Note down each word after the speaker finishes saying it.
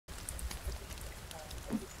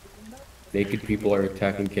Naked people are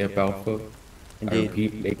attacking Camp Alpha. I Indeed.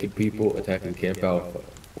 repeat, naked people attacking Camp Alpha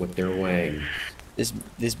with their wangs. This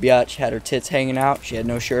biatch had her tits hanging out. She had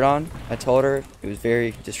no shirt on. I told her it was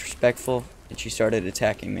very disrespectful, and she started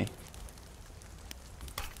attacking me.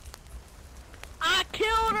 I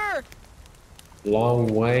killed her. Long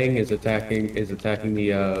Wang is attacking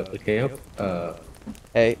the camp.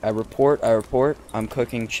 Hey, I report. I'm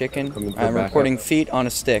cooking chicken. Coming for I'm backup. reporting feet on a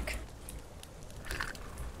stick.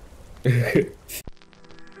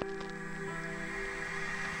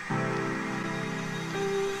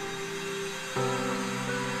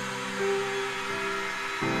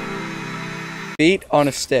 Feet on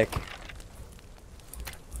a stick.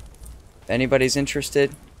 If anybody's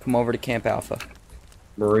interested, come over to Camp Alpha.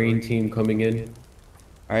 Marine team coming in.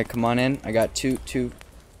 Alright, come on in. I got two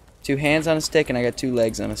hands on a stick and I got 2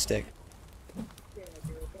 legs on a stick.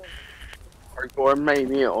 Our gourmet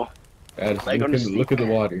meal. Addison, look at the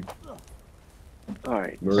water.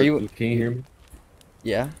 Alright. Are you- Can you hear me?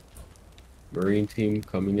 Yeah? Marine team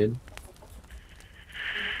coming in.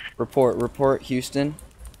 Report, Houston.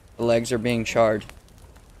 The legs are being charred.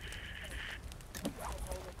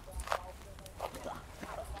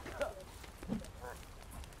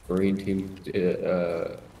 Marine team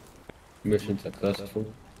mission successful.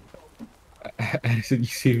 Addison, you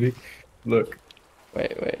see me? Look.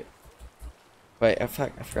 Wait, I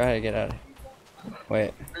forgot how to get out of here.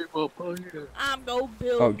 Wait. I'm gonna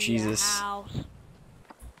build Oh, me Jesus. a house.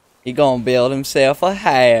 He gonna build himself a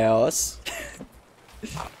house.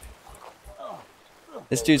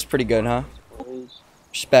 This dude's pretty good, huh?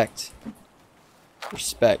 Respect.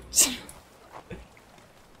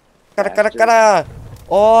 Cara.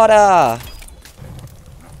 Order.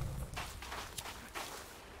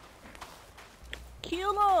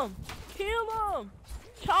 Kill them.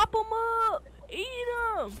 Chop them up. Eat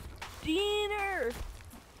them. Dinner.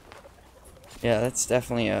 Yeah, that's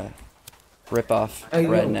definitely a rip-off Hey,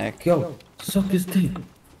 redneck. Yo, suck his dick.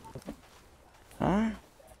 Huh?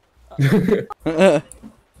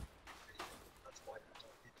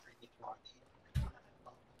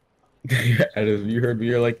 Addison, you heard me.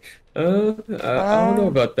 You're like, I don't know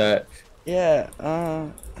about that. Yeah, I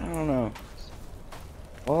don't know.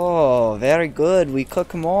 Oh, very good. We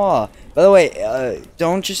cook more. By the way,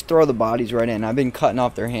 don't just throw the bodies right in. I've been cutting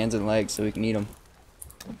off their hands and legs so we can eat them.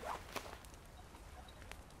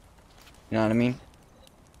 You know what I mean?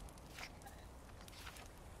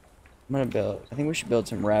 I think we should build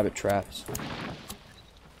some rabbit traps.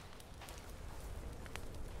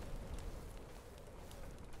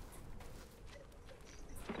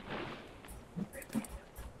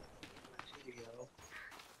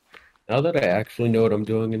 Now that I actually know what I'm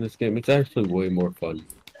doing in this game, it's actually way more fun.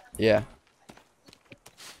 Yeah.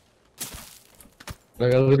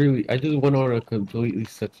 Like I just went on a completely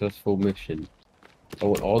successful mission. I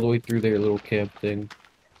went all the way through their little camp thing.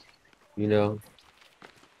 You know?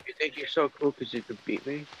 You think you're so cool because you could beat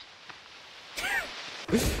me?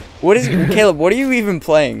 What is Caleb? What are you even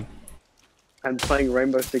playing? I'm playing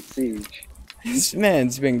Rainbow Six Siege. This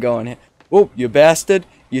man's been going. Oh, you bastard!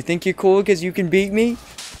 You think you're cool because you can beat me?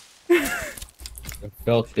 I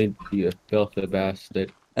felt it, you filthy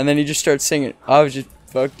bastard. And then he just starts singing. I was just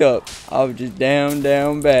fucked up. I was just down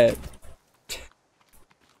bad.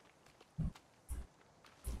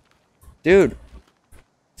 Dude,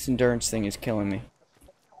 this endurance thing is killing me.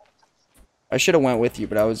 I should have went with you,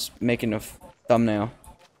 but I was making a thumbnail.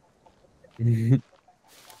 You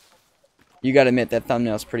gotta admit that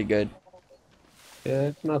thumbnail's pretty good. Yeah,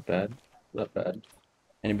 it's not bad. Not bad.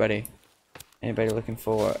 Anybody looking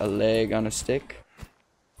for a leg on a stick?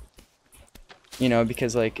 You know,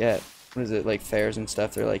 because like at what is it, like fairs and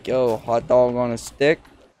stuff, they're like, yo, hot dog on a stick.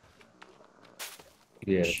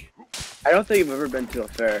 Yeah. I don't think I've ever been to a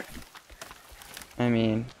fair. I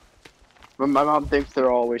mean, But my mom thinks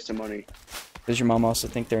they're all a waste of money. does your mom also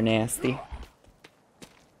think they're nasty?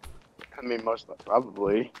 I mean, most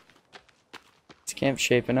probably. This camp's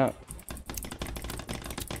shaping up.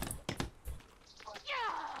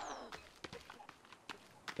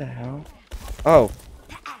 What the hell? Oh,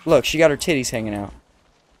 look, she got her titties hanging out.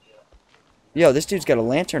 Yo, this dude's got a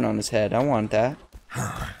lantern on his head. I want that.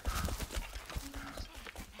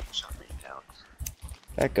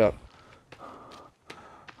 Back up.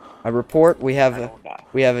 I report we have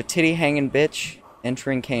a titty hanging bitch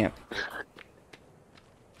entering camp.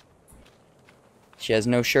 She has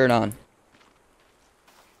no shirt on.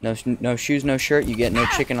 No shoes, no shirt. You get no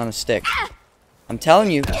chicken on a stick. I'm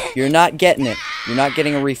telling you, you're not getting it. You're not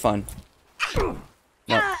getting a refund.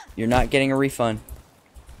 No, you're not getting a refund.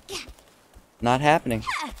 Not happening.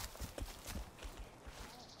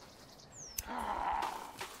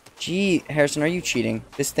 Gee, Harrison, are you cheating?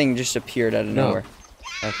 This thing just appeared out of No. nowhere.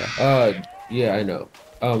 Okay. Yeah, I know.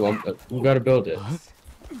 We gotta build it.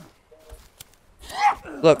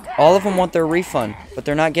 Look, all of them want their refund, but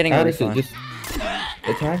they're not getting a Addison, refund. just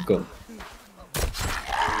attack them.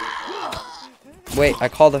 Wait, I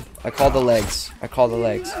call the legs. I call the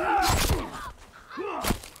legs.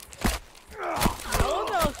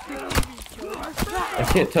 I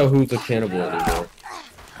can't tell who's a cannibal anymore.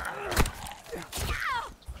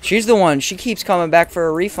 She's the one. She keeps coming back for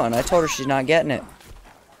a refund. I told her she's not getting it.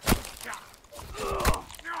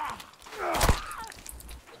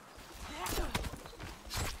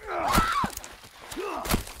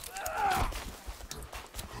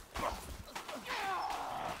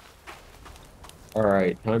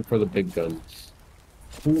 Alright, time for the big guns.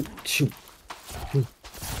 Ooh, shoot.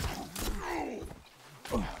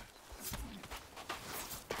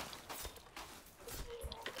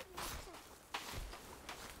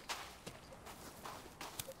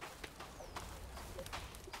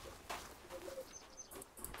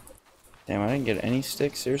 Damn, I didn't get any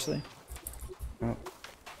sticks, seriously? Oh.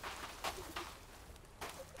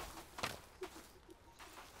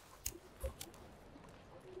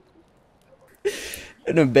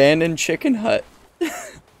 An abandoned chicken hut.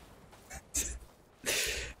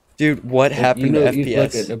 Dude, what happened to FPS?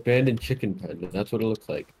 It's like an abandoned chicken pen. That's what it looks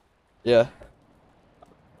like. Yeah.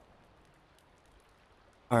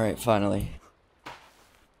 Alright, finally.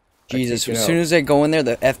 Jesus, as soon as I go in there,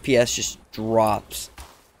 the FPS just drops.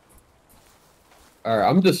 Alright,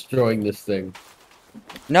 I'm destroying this thing.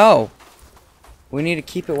 No! We need to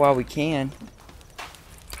keep it while we can.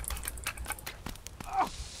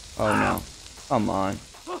 Oh no. Come on.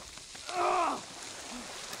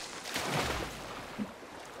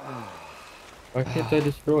 Why can't I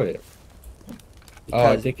destroy it? Oh,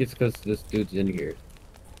 I think it's because this dude's in here.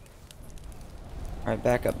 Alright,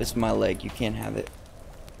 back up. This is my leg. You can't have it.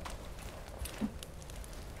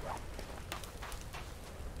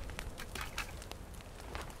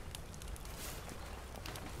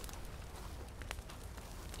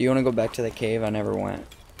 Do you want to go back to the cave? I never went.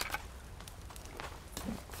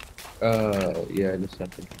 Yeah, in a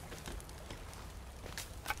second.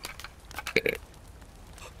 Did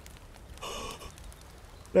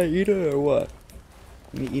I eat it or what?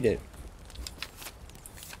 Let me eat it.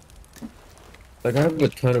 Like, I have a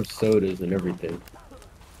ton of sodas and everything.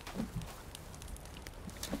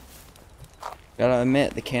 Gotta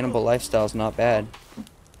admit, the cannibal lifestyle's not bad.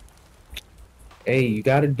 Hey, you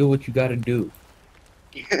gotta do what you gotta do.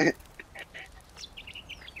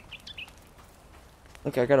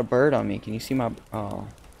 Look, I got a bird on me. Can you see my... Oh.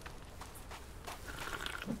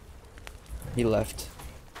 He left.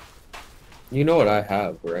 You know what I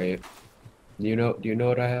have, right? Do you know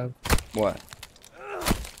what I have? What?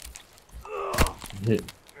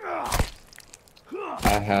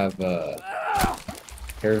 I have,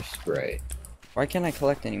 hairspray. Why can't I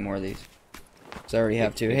collect any more of these? Because I already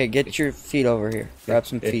have two. Hey, get your feet over here. Grab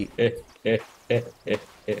some feet. I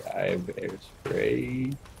have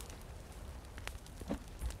hairspray.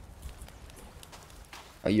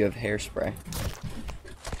 Oh, you have hairspray.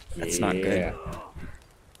 That's not good.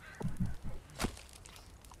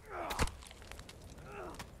 I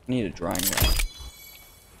need a drying rack.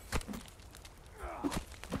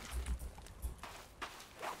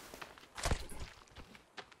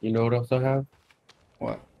 You know what else I have?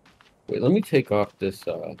 What? Wait, let me take off this,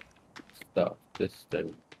 stuff. This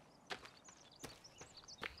thing.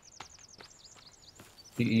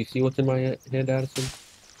 You see what's in my hand, Addison?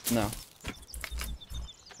 No.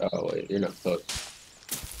 Oh, wait, you're not close.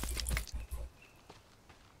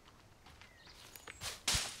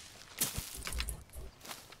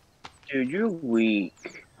 Dude, you're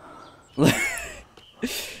weak.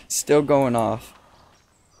 Still going off.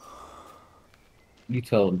 You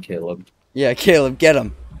tell him, Caleb. Yeah, Caleb, get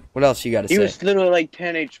him. What else you got to say? He was literally like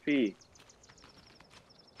 10 HP.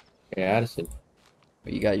 Hey, Addison.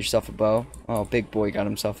 You got yourself a bow? Oh, big boy got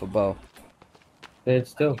himself a bow. Stand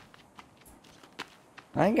still.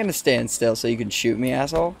 I ain't gonna stand still so you can shoot me,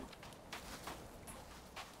 asshole.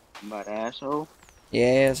 But asshole.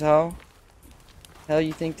 Yeah, asshole. Hell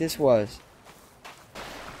you think this was?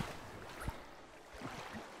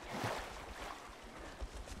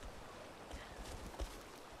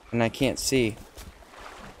 And I can't see.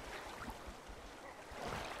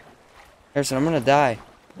 Harrison, I'm gonna die.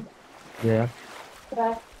 Yeah.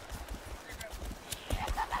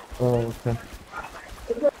 Oh, okay.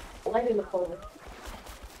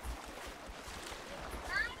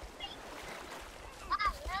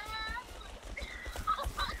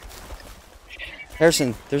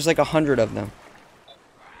 Harrison, there's like 100 of them.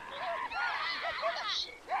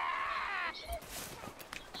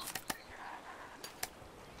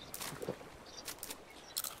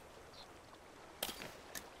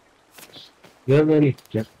 You have any?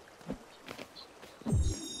 Yeah.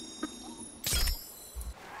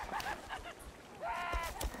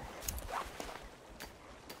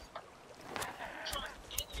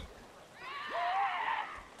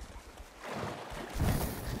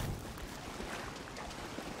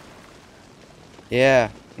 Yeah.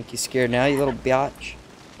 Think you scared now, you little biatch?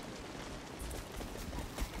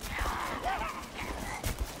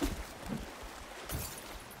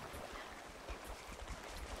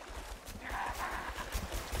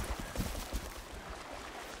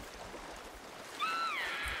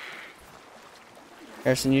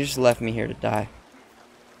 Harrison, you just left me here to die.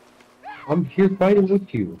 I'm here fighting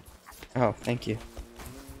with you. Oh, thank you.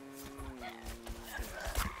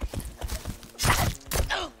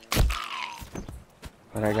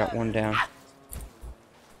 But I got one down.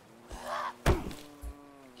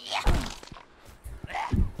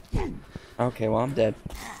 Okay, well, I'm dead.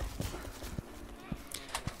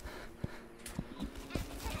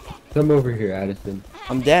 Come over here, Addison.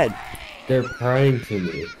 I'm dead. They're prying to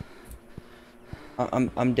me.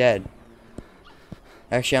 I'm dead.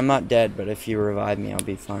 Actually, I'm not dead, but if you revive me, I'll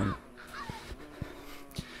be fine.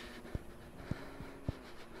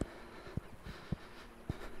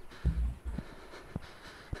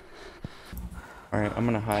 Alright, I'm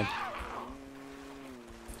gonna hide.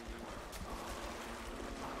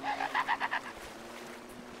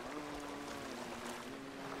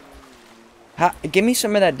 Give me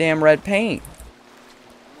some of that damn red paint.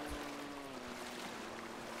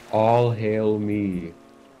 All hail me.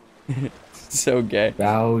 So gay.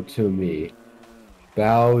 Bow to me.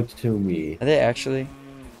 Bow to me. Are they actually?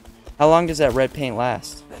 How long does that red paint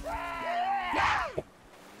last?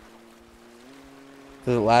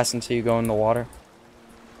 Does it last until you go in the water?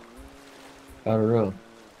 I don't know.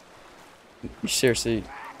 Seriously.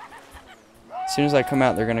 As soon as I come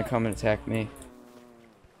out, they're gonna come and attack me.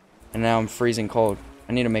 And now I'm freezing cold.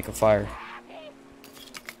 I need to make a fire.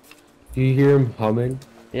 Do you hear him humming?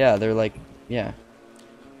 Yeah, they're like, yeah.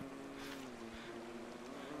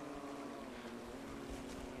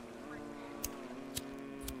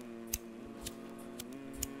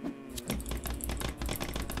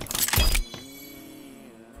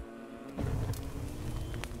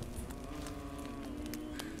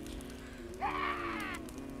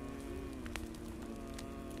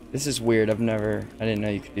 This is weird. I didn't know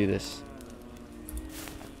you could do this.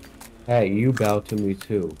 Hey, you bow to me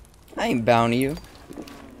too. I ain't bowing to you.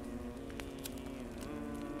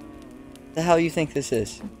 The hell you think this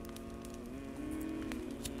is?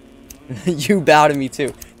 You bow to me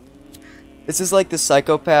too. This is like the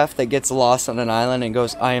psychopath that gets lost on an island and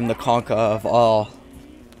goes, I am the conqueror of all.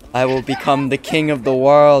 I will become the king of the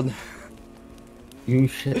world. You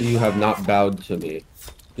have not bowed to me.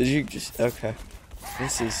 Did you just... Okay.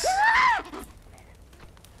 This is...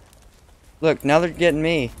 Look, now they're getting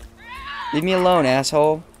me. Leave me alone,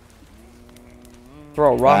 asshole.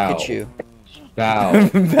 Throw a rock at you. Bow.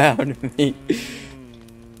 Bow to me.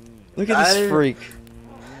 Look at this freak.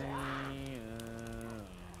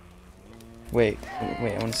 Wait,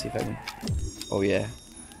 I want to see if I can... Oh, yeah.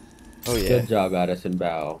 Oh, yeah. Good job, Addison.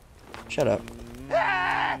 Bow. Shut up.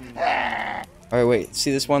 Alright, wait.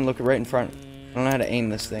 See this one? Look right in front. I don't know how to aim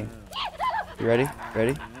this thing. You ready?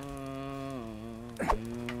 Ready?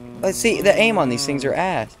 Let's see. The aim on these things are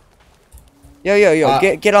ass.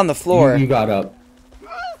 Yo. Get on the floor. You got up.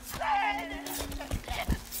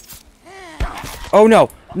 Oh, no.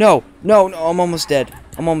 No. I'm almost dead.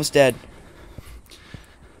 I'm almost dead.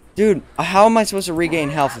 Dude, how am I supposed to regain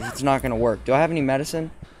health if it's not going to work? Do I have any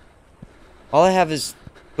medicine? All I have is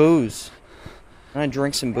booze. I'm gonna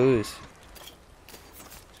drink some booze.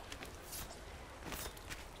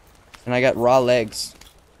 And I got raw legs.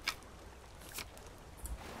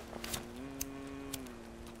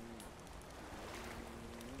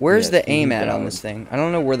 Where's the aim at on this thing? I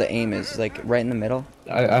don't know where the aim is. Like right in the middle?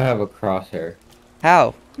 I have a crosshair.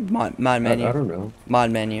 How? Mod menu. I don't know.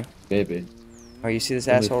 Mod menu. Maybe. Oh, you see this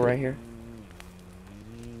asshole right here?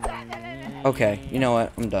 Okay, you know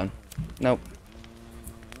what? I'm done. Nope.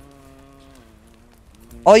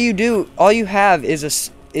 All you have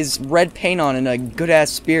is red paint on and a good ass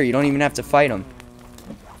spear. You don't even have to fight him.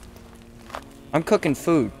 I'm cooking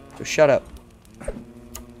food, so shut up.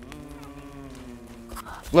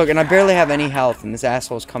 Look, and I barely have any health, and this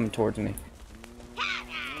asshole's coming towards me.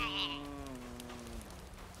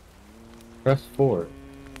 Press 4.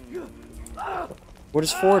 What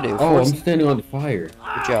does 4 do? Oh, I'm standing on fire.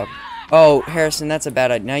 Good job. Oh, Harrison, that's a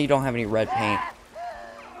bad idea. Now you don't have any red paint.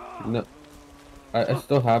 No. I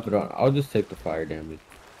still have it on. I'll just take the fire damage.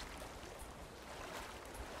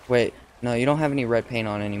 Wait, no, you don't have any red paint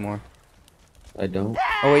on anymore. I don't?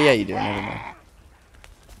 Oh, wait, yeah, you do. Never mind.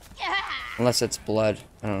 Unless it's blood.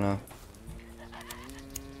 I don't know.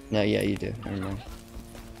 No, yeah, you do. Never mind.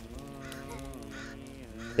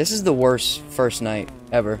 This is the worst first night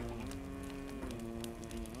ever.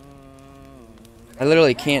 I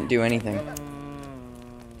literally can't do anything.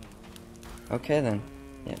 Okay then.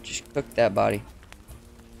 Yeah, just cook that body.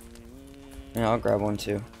 And I'll grab one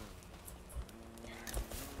too.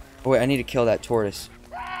 Oh wait, I need to kill that tortoise.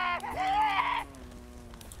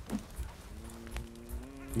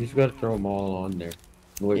 You just gotta throw them all on there.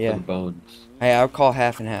 And wait Yeah. for the bones. Hey, I'll call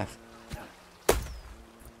half and half.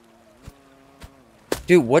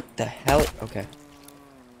 Dude, what the hell? Okay.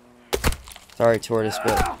 Sorry, tortoise,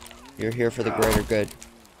 but you're here for the greater good.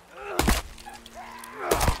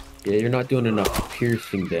 Yeah, you're not doing enough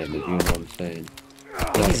piercing damage, you know what I'm saying? I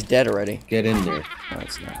think he's dead already. Get in there. No,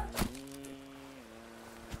 it's not.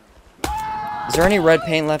 Is there any red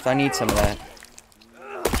paint left? I need some of that.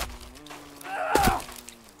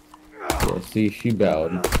 Yeah, see, she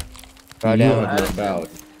bowed. Bow You down. have not bowed.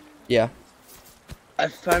 Yeah. I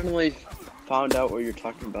finally found out what you're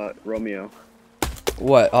talking about, Romeo.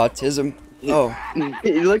 What? Autism? Oh,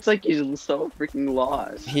 He looks like he's so freaking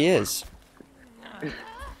lost. he is.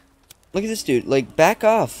 Look at this dude. Like, back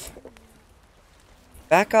off.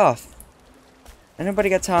 Back off. Ain't nobody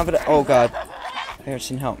got time for that. Oh, God.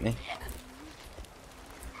 Harrison, help me.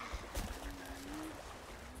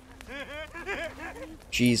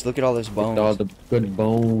 Jeez, look at all those bones. All the good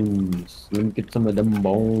bones. Let me get some of them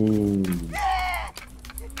bones.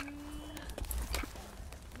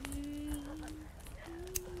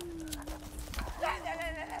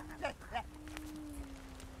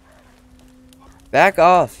 Back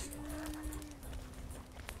off.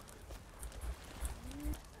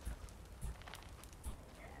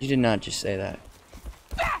 You did not just say that.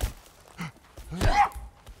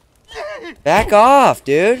 Back off,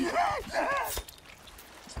 dude.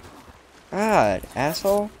 God,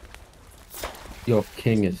 asshole. Your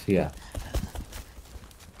king is here.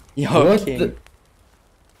 Yo, What king. the-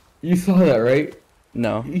 You saw that, right?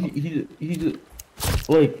 No. He just,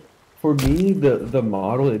 like, for me, the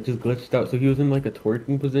model, it just glitched out. So he was in, like, a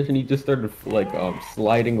twerking position. He just started, like,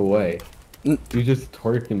 sliding away. Mm. He was just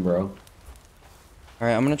twerking, bro.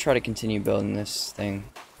 Alright, I'm gonna try to continue building this thing.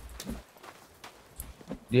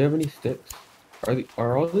 Do you have any sticks?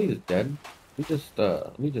 Are all these dead?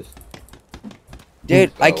 Let me just.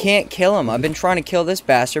 Dude, I Oh. can't kill him. I've been trying to kill this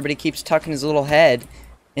bastard, but he keeps tucking his little head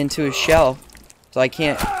into his shell. So I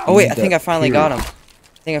can't. Oh, wait, I think I finally got him.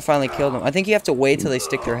 I think I finally killed him. I think you have to wait till they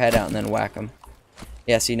stick their head out and then whack them.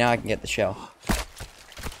 Yeah, see, now I can get the shell.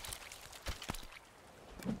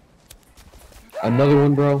 Another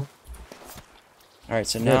one, bro. Alright,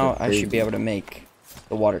 so Yeah, now that's I should be crazy. able to make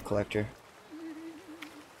the water collector.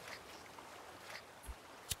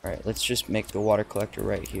 Alright, let's just make the water collector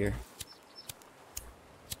right here.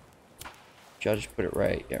 Should I just put it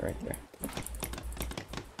right? Yeah, right there.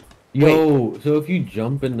 Yo, so if you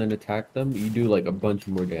jump and then attack them, you do like a bunch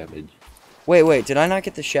more damage. Wait, did I not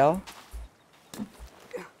get the shell?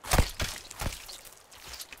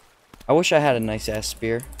 I wish I had a nice ass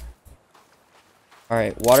spear.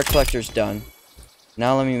 Alright, water collector's done.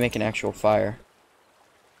 Now let me make an actual fire.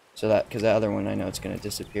 So that, because the other one I know it's going to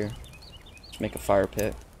disappear. Just make a fire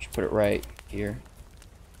pit. Just put it right here.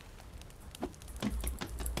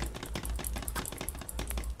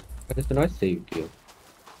 Addison, I saved you.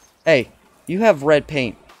 Hey, you have red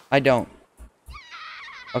paint. I don't.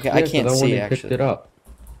 Okay, I Yeah, 'cause can't went see and picked actually. it up.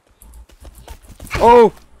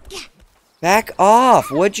 Oh! Back off,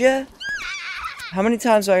 would ya? How many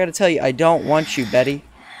times do I gotta tell you I don't want you, Betty?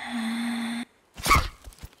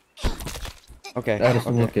 Okay.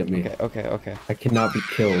 Addison, okay, look at me. Okay. I cannot be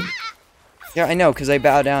killed. Yeah, I know, because I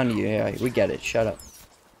bow down to you. Yeah, we get it. Shut up.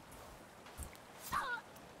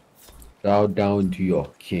 Bow down to your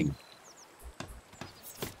king.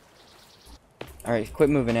 Alright, quit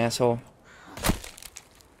moving, asshole.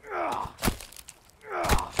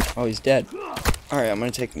 Oh, he's dead. Alright, I'm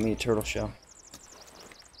gonna take me a turtle shell.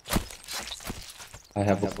 I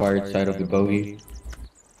have acquired sight of the bogey.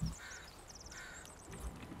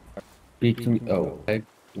 Speak to me. Oh, okay.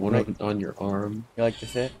 One Right. on your arm, You like the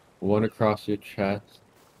fit? one across your chest.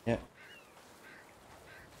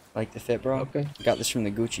 Like the fit, bro? Okay. Got this from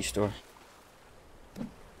the Gucci store.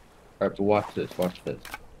 Alright, but watch this, watch this.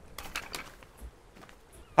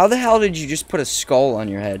 How the hell did you just put a skull on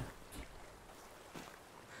your head?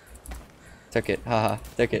 Took it, haha.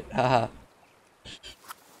 Took it, haha.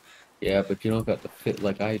 Yeah, but you don't got the fit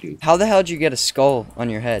like I do. How the hell did you get a skull on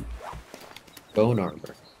your head? Bone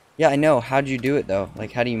armor. Yeah, I know. How'd you do it though?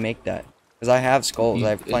 Like, how do you make that? Because I have skulls. I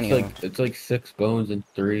have plenty it's of like them. it's like 6 bones and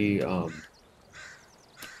 3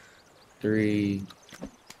 3.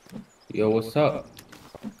 Yo, what's up?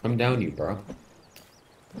 Come down, you bro.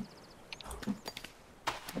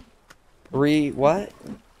 3 what?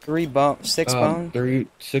 6 bones?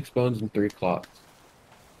 6 bones and 3 clots.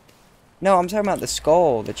 No, I'm talking about the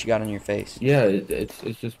skull that you got on your face. Yeah,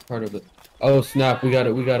 it's just part of it. Oh snap! We got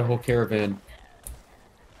a whole caravan.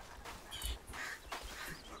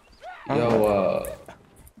 Yo,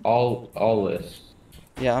 all this.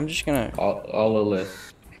 Yeah, I'm just gonna. All the list.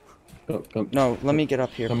 Come, No, let me get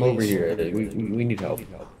up here, come please. over here. We need help.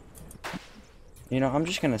 You know, I'm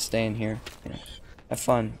just gonna stay in here. Yeah. Have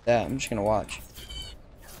fun. Yeah, I'm just gonna watch.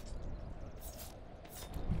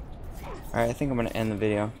 Alright, I think I'm gonna end the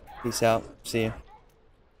video. Peace out. See ya.